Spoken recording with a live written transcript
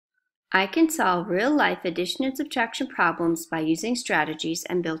I can solve real-life addition and subtraction problems by using strategies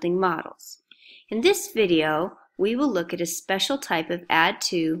and building models. In this video, we will look at a special type of add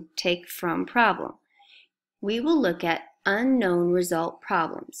to, take from problem. We will look at unknown result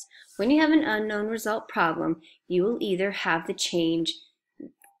problems. When you have an unknown result problem, you will either have the change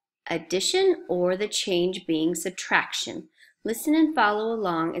addition or the change being subtraction. Listen and follow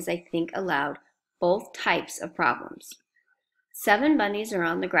along as I think aloud both types of problems. 7 bunnies are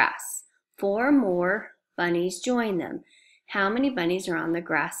on the grass. 4 more bunnies join them. How many bunnies are on the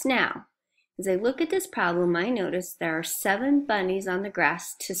grass now? As I look at this problem, I notice there are 7 bunnies on the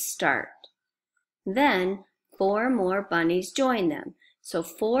grass to start. Then 4 more bunnies join them. So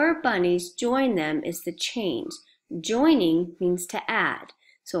 4 bunnies join them is the change. Joining means to add.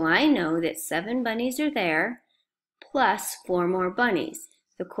 So I know that 7 bunnies are there plus 4 more bunnies.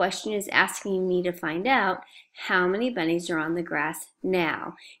 The question is asking me to find out how many bunnies are on the grass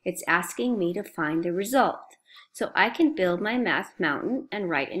now. It's asking me to find the result. So I can build my math mountain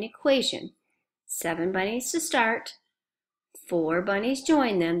and write an equation. 7 bunnies to start, 4 bunnies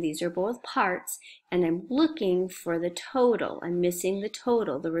join them, these are both parts, and I'm looking for the total. I'm missing the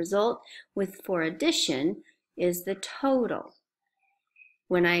total. The result for addition is the total.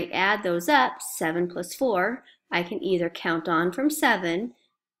 When I add those up, 7 plus 4, I can either count on from 7,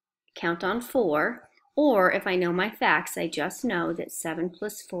 count on 4, or if I know my facts, I just know that 7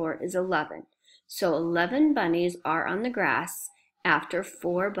 plus 4 is 11. So 11 bunnies are on the grass after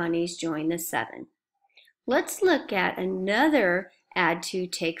 4 bunnies join the 7. Let's look at another add to,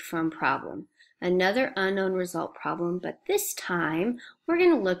 take from problem, another unknown result problem, but this time we're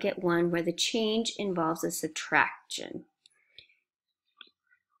going to look at one where the change involves a subtraction.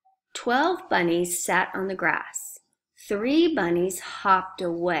 12 bunnies sat on the grass. 3 bunnies hopped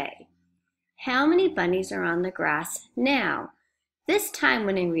away. How many bunnies are on the grass now? This time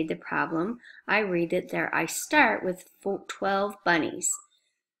when I read the problem, I read it there. I start with 12 bunnies.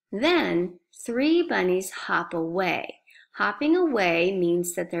 Then 3 bunnies hop away. Hopping away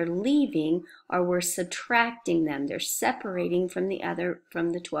means that they're leaving or we're subtracting them. They're separating from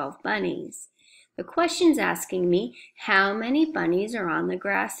the 12 bunnies. The question's asking me how many bunnies are on the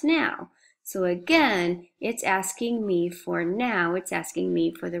grass now. So again, it's asking me for now. It's asking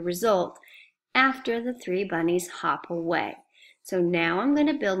me for the result after the 3 bunnies hop away. So now I'm going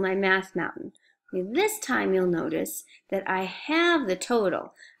to build my math mountain. This time you'll notice that I have the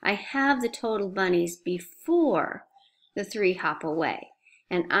total. I have the total bunnies before the 3 hop away.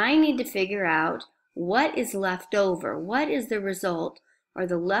 And I need to figure out what is left over. What is the result or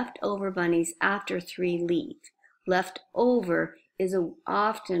the leftover bunnies after 3 leave? Left over is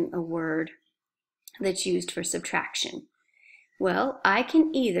often a word that's used for subtraction. Well, I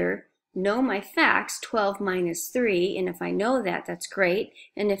can either know my facts, 12 minus 3, and if I know that, that's great.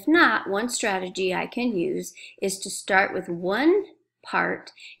 And if not, one strategy I can use is to start with one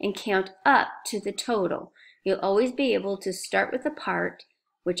part and count up to the total. You'll always be able to start with a part,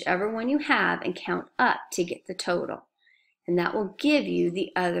 whichever one you have, and count up to get the total. And that will give you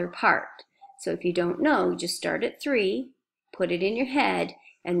the other part. So if you don't know, just start at 3, put it in your head,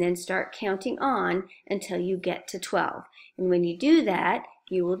 and then start counting on until you get to 12. And when you do that,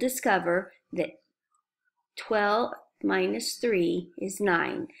 you will discover that 12 minus 3 is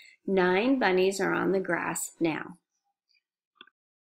 9. 9 bunnies are on the grass now.